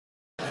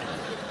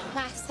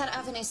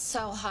Avenue's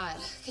so hot.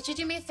 Could you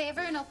do me a favor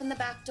and open the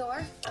back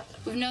door?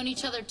 We've known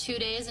each other 2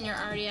 days and you're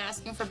already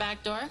asking for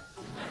back door?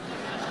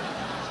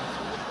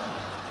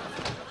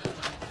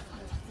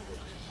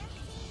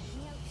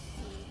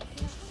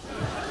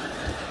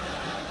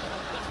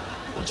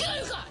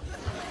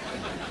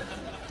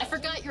 I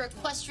forgot your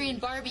equestrian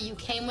Barbie. You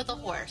came with a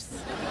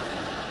horse.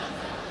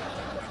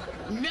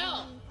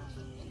 No!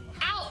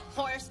 Out,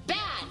 horse!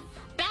 Bad!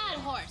 Bad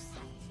horse!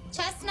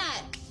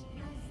 Chestnut!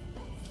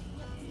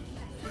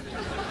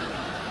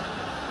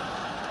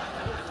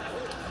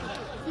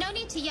 No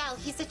need to yell.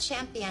 He's a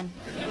champion.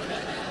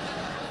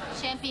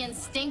 Champion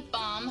stink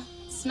bomb.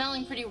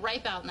 Smelling pretty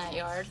ripe out in that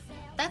yard.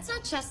 That's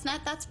not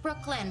Chestnut. That's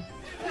Brooklyn.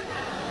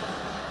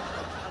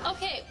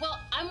 Okay, well,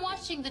 I'm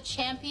watching the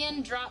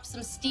champion drop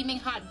some steaming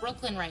hot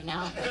Brooklyn right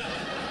now.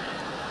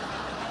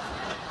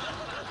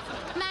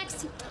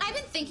 Max, I've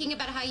been thinking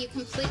about how you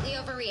completely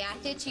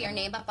overreacted to your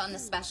name up on the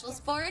specials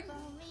board.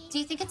 Do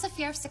you think it's a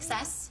fear of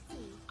success?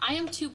 I am too